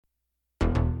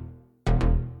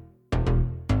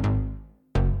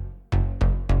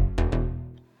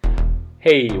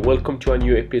Hey, welcome to a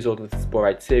new episode of the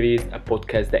Spotlight series, a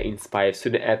podcast that inspires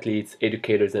student athletes,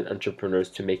 educators, and entrepreneurs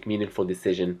to make meaningful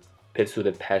decisions, pursue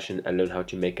their passion, and learn how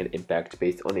to make an impact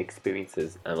based on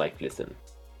experiences and life lessons.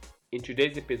 In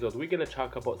today's episode, we're going to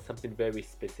talk about something very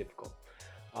specific,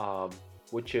 um,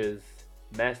 which is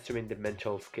mastering the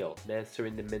mental skill,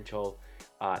 mastering the mental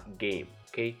game.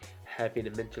 Okay, having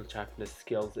the mental toughness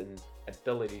skills and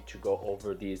ability to go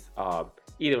over these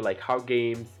either like hard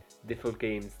games,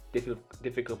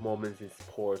 difficult moments in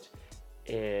sport,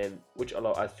 and which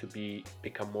allow us to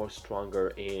become more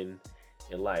stronger in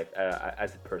life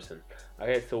as a person.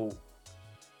 Okay, so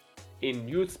in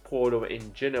youth sport or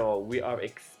in general, we are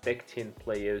expecting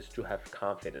players to have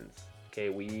confidence. Okay,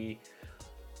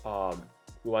 um,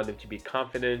 we want them to be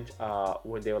confident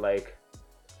when they're like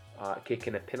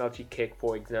kicking a penalty kick,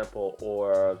 for example,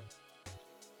 or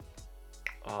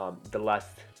the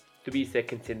last 3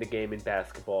 seconds in the game in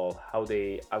basketball, how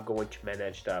they are going to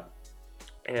manage that.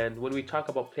 And when we talk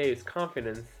about players'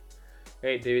 confidence,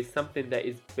 right, there is something that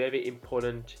is very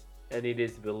important and it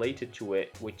is related to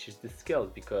it, which is the skills.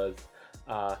 Because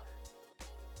uh,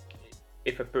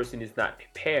 if a person is not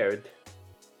prepared,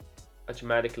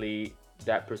 automatically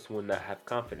that person will not have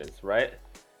confidence, right?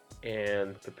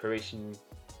 And preparation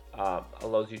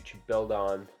allows you to build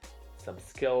on some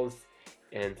skills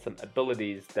and some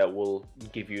abilities that will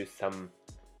give you some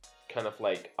kind of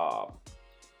like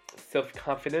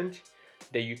self-confidence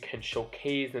that you can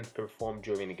showcase and perform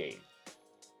during the game.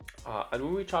 And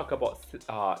when we talk about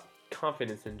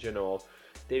confidence in general,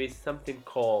 there is something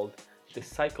called the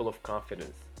cycle of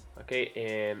confidence. Okay,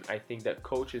 and I think that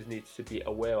coaches needs to be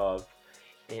aware of,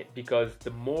 because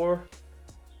the more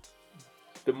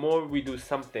we do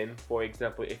something. For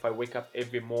example, if I wake up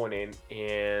every morning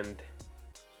and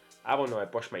I don't know, I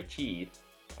brush my teeth.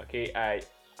 Okay,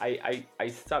 I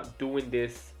stop doing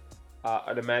this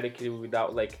automatically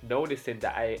without like noticing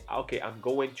that I'm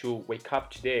going to wake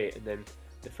up today, and then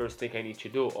the first thing I need to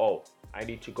do, I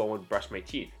need to go and brush my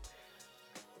teeth.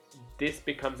 This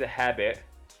becomes a habit,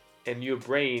 and your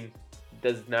brain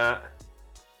does not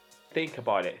think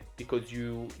about it because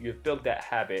you've built that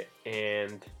habit.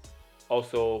 And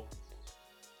also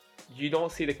you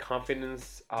don't see the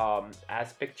confidence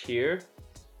aspect here.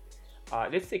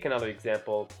 Let's take another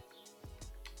example.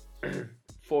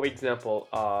 For example,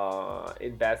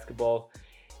 in basketball,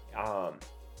 um,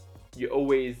 you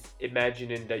always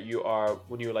imagining that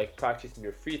when you're like practicing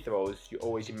your free throws, you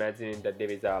always imagining that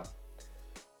there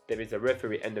is a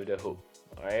referee end of the hoop,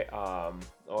 all right?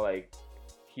 Or like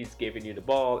he's giving you the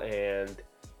ball, and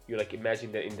you like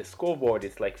imagine that in the scoreboard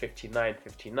it's like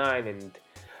 59-59, and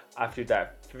after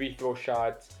that free throw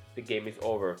shot, the game is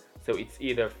over. So it's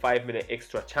either 5 minute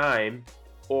extra time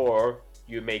or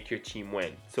you make your team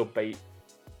win. So by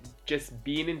just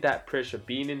being in that pressure,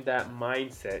 being in that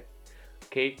mindset,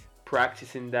 okay,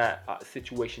 practicing that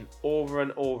situation over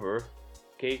and over,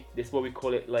 okay, this is what we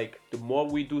call it. Like the more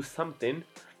we do something,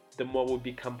 the more we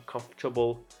become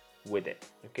comfortable with it,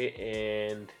 okay,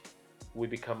 and we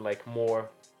become like more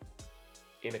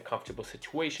in a comfortable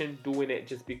situation doing it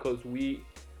just because we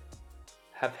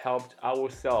have helped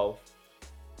ourselves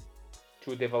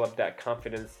to develop that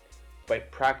confidence by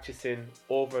practicing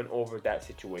over and over that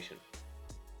situation,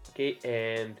 okay.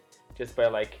 And just by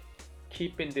like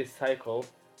keeping this cycle,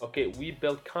 okay, we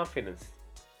build confidence,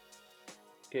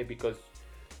 okay, because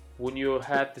when you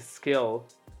have the skill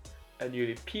and you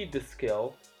repeat the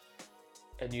skill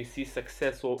and you see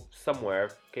successful somewhere,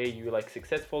 okay, you're like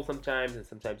successful sometimes and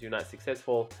sometimes you're not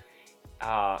successful,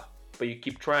 but you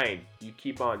keep trying, you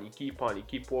keep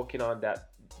working on that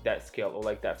skill, or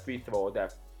like that free throw, or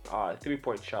that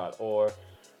 3-point shot, or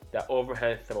that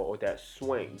overhand throw, or that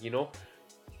swing,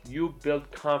 you build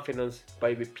confidence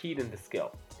by repeating the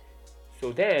skill.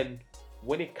 So then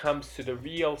when it comes to the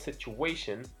real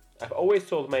situation, I've always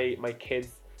told my kids,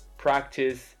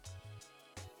 practice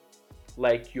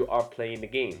like you are playing the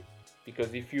game.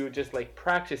 Because if you're just like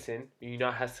practicing and you're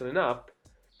not hustling up,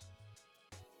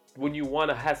 when you want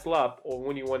to hustle up, or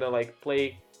when you want to like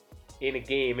play in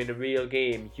a real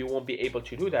game, you won't be able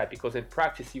to do that, because in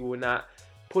practice you were not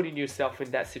putting yourself in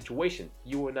that situation.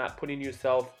 You were not putting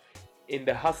yourself in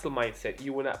the hustle mindset.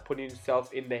 You were not putting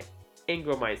yourself in the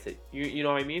anger mindset. You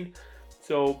know what I mean?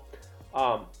 So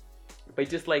by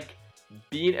just like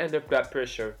being under that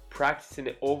pressure, practicing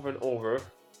it over and over,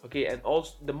 okay, and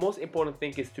also the most important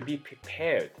thing is to be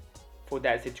prepared for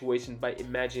that situation by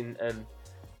imagining and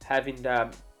having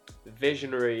that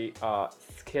visionary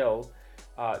skill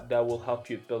that will help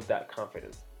you build that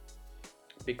confidence.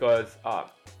 Because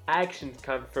action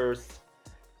comes first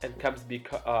and comes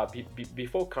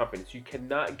before confidence. You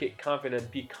cannot get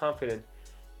confident, be confident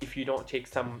if you don't take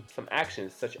some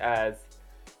actions such as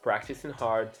practicing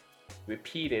hard,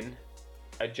 repeating,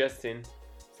 adjusting.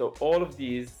 So all of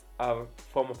these are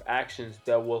form of actions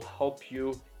that will help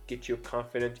you get you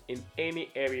confident in any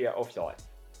area of your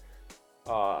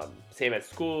life. Same as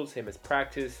school, same as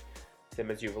practice,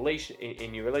 same as your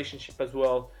in your relationship as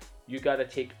well. You gotta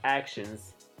take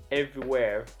actions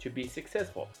everywhere to be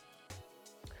successful.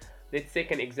 Let's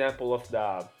take an example of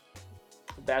the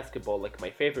basketball, like my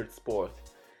favorite sport.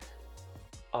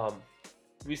 Um,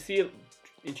 we see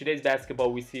in today's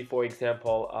basketball, we see, for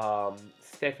example,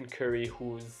 Stephen Curry,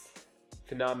 who's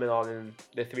phenomenal in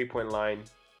the three-point line.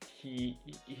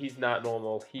 He's not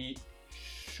normal. He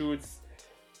shoots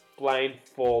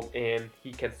blindfold and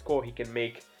he can score. He can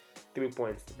make 3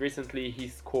 points. Recently, he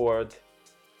scored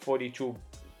 42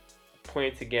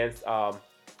 points against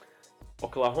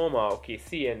Oklahoma,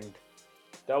 OKC, and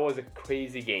that was a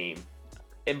crazy game,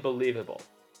 unbelievable.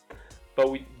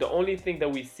 But the only thing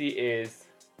that we see is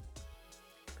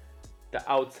the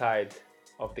outside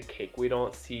of the cake. We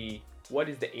don't see what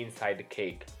is the inside the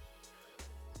cake.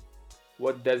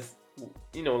 What does,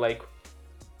 like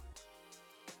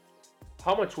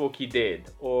how much work he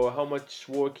did or how much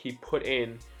work he put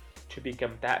in to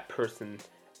become that person,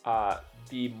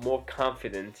 be more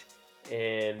confident,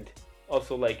 and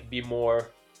also like be more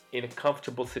in a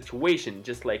comfortable situation,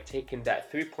 just like taking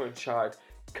that 3-point shot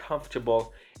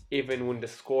comfortable, even when the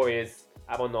score is,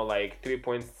 I don't know, like 3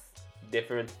 points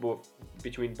difference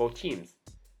between both teams.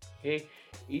 Okay,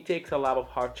 it takes a lot of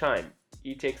hard time,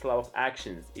 it takes a lot of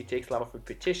actions, it takes a lot of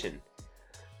repetition.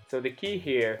 So the key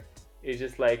here is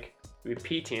just like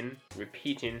repeating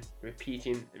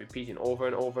over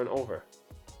and over and over.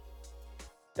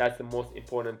 That's the most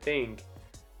important thing.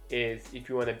 Is if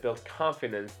you want to build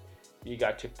confidence, you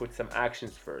got to put some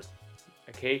actions first.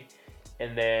 Okay,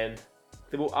 and then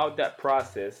throughout that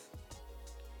process,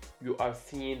 you are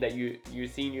seeing that you're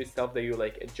seeing yourself, that you're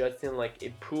like adjusting, like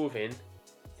improving.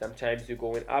 Sometimes you're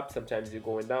going up, sometimes you're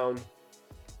going down,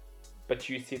 but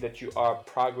you see that you are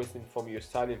progressing from your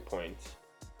starting point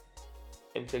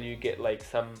until you get like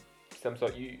some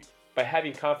sort. You, by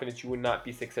having confidence, you will not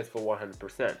be successful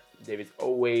 100%. There is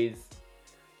always,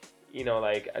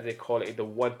 like as they call it, the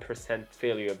 1%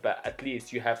 failure, but at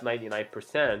least you have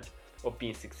 99% of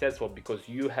being successful because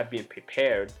you have been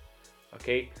prepared,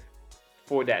 okay,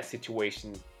 for that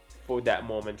situation, for that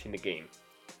moment in the game.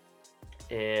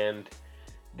 And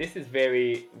this is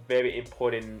very, very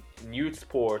important in youth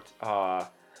sport,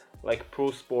 like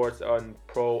pro sports and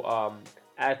pro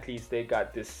athletes. They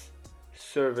got this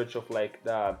surge of like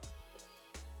the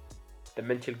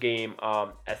mental game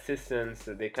assistance.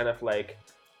 They kind of like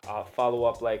follow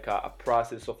up like a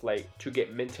process of like to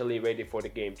get mentally ready for the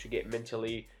game, to get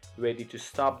mentally ready to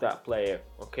stop that player,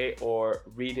 okay, or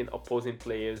reading opposing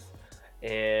players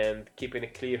and keeping a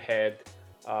clear head,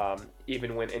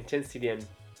 even when intensity and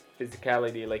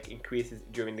physicality like increases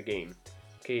during the game.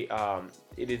 Okay,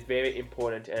 it is very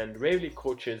important, and rarely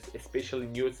coaches, especially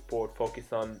in youth sport,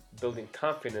 focus on building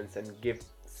confidence and give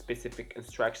specific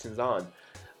instructions on.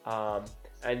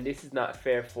 And this is not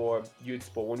fair for youth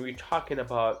sport. When we're talking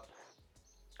about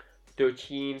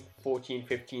 13, 14,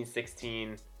 15,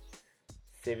 16,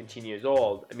 17 years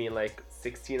old, I mean like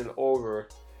 16 and over,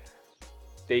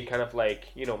 they kind of like,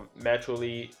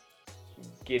 naturally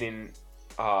getting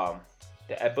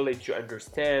the ability to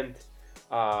understand.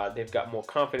 They've got more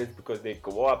confidence because they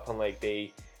go up and like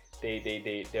they're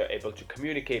able to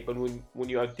communicate. But when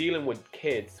you are dealing with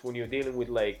kids, when you're dealing with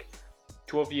like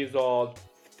 12 years old,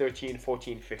 13,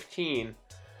 14, 15,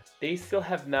 they still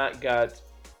have not got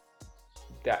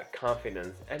that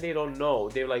confidence, and they don't know.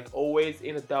 They're like always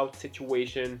in a doubt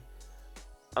situation.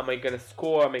 Am I gonna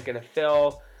score? Am I gonna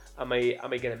fail? Am I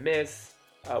gonna miss?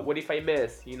 What if I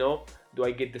miss? Do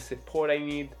I get the support I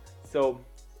need? So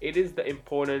it is the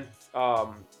importance.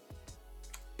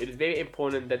 It is very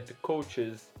important that the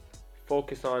coaches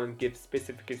focus on and give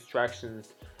specific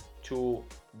instructions to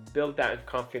build that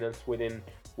confidence within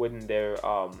their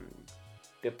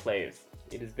players.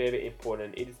 It is very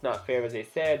important. It is not fair, as I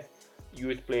said.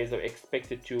 Youth players are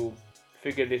expected to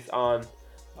figure this on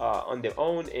their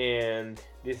own, and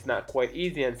this is not quite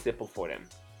easy and simple for them.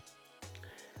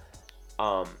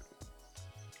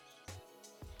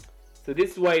 So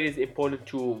this is why it is important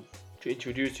to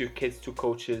introduce your kids to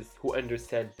coaches who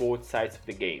understand both sides of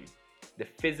the game, the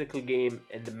physical game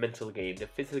and the mental game. The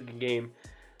physical game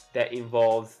that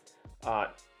involves,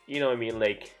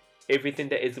 like everything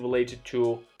that is related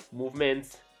to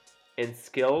movements and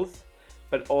skills,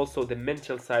 but also the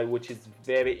mental side, which is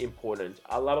very important.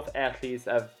 A lot of athletes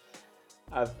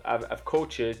I've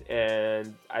coached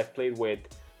and I've played with,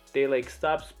 they like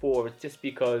stop sports just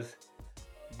because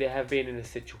they have been in a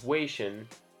situation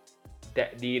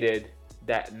that needed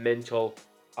that mental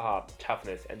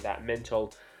toughness and that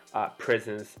mental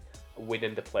presence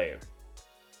within the player.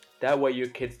 That way your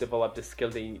kids develop the skill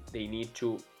they need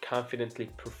to confidently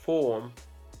perform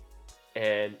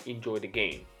and enjoy the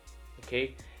game.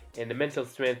 Okay, and the mental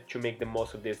strength to make the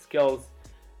most of their skills.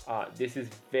 This is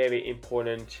very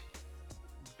important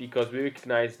because we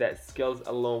recognize that skills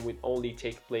alone will only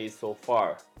take place so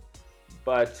far,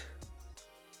 but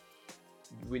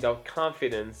without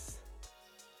confidence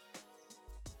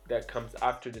that comes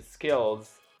after the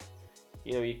skills,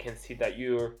 you can see that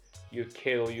your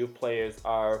kid or your players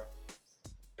are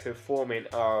performing,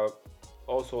 are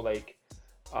also like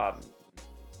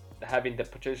having the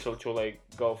potential to like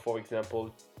go, for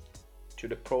example, to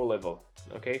the pro level.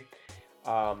 Okay,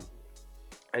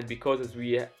 and because as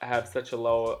we have such a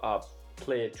low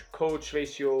player to coach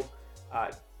ratio,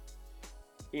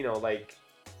 like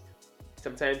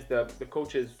sometimes the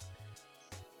coaches,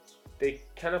 they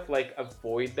kind of like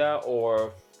avoid that,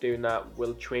 or they're not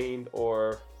well trained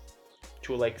or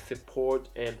to like support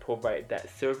and provide that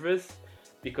service,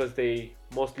 because they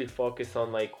mostly focus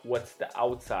on like what's the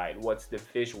outside, what's the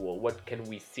visual, what can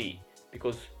we see,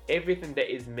 because everything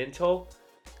that is mental,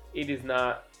 it is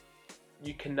not,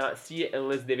 you cannot see it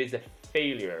unless there is a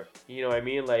failure. You know what I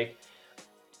mean? Like,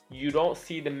 you don't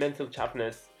see the mental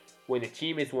toughness when a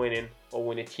team is winning or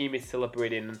when a team is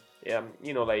celebrating,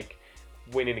 like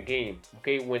winning a game,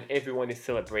 okay, when everyone is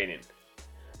celebrating.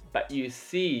 But you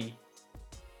see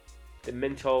the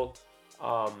mental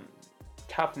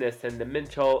toughness and the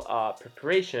mental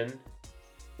preparation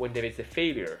when there is a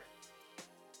failure.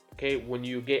 Okay, when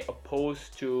you get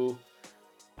opposed to,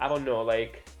 I don't know,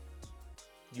 like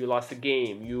you lost a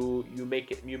game, you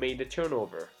made the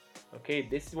turnover. Okay,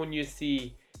 this is when you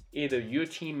see either your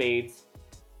teammates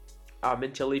are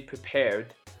mentally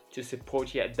prepared to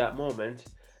support you at that moment,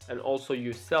 and also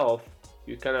yourself,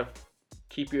 you kind of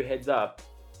keep your heads up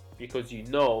because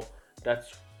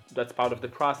that's part of the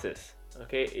process.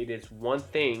 Okay, it is one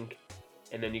thing,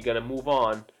 and then you're gonna move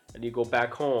on and you go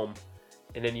back home,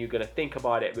 and then you're gonna think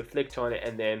about it, reflect on it,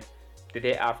 and then the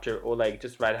day after, or like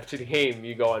just right after the game,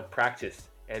 you go and practice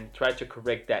and try to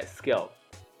correct that skill.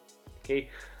 Okay,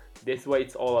 this is what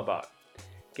it's all about.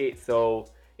 Okay, so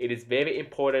it is very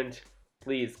important.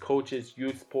 Please, coaches,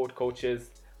 youth sport coaches,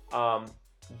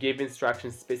 give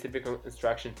instructions, specific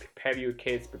instructions, prepare your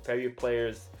kids, prepare your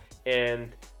players,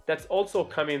 and that's also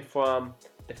coming from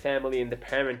the family and the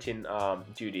parenting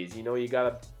duties. You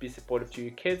gotta be supportive to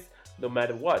your kids no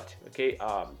matter what. Okay,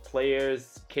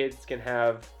 players, kids can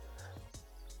have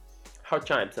hard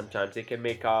times sometimes. They can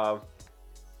make a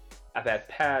bad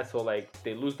pass, or like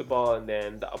they lose the ball and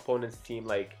then the opponent's team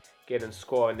like get a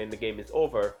score and then the game is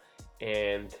over,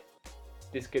 and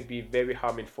this could be very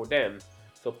harming for them.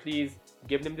 So please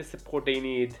give them the support they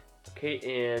need, okay,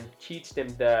 and teach them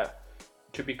that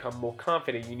to become more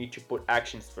confident, you need to put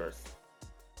actions first.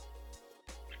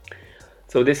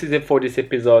 So this is it for this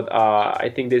episode. I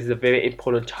think this is a very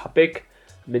important topic.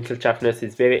 Mental toughness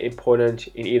is very important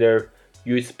in either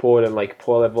youth sport and like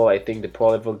pro level. I think the pro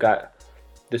level got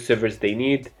the service they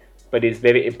need, but it's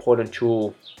very important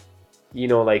to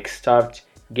like start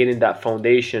getting that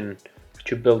foundation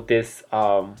to build this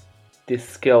this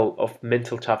skill of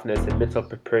mental toughness and mental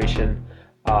preparation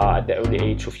at the early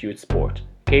age of youth sport.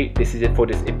 Okay, this is it for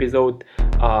this episode,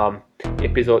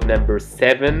 episode number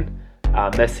 7,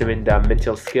 mastering the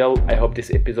mental skill. I hope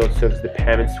this episode serves the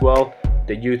parents well,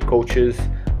 the youth coaches.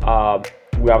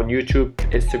 We're on YouTube,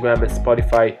 Instagram, and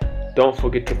Spotify. Don't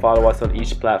forget to follow us on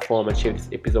each platform and share this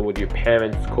episode with your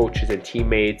parents, coaches, and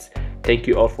teammates. Thank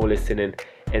you all for listening,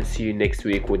 and see you next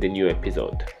week with a new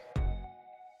episode.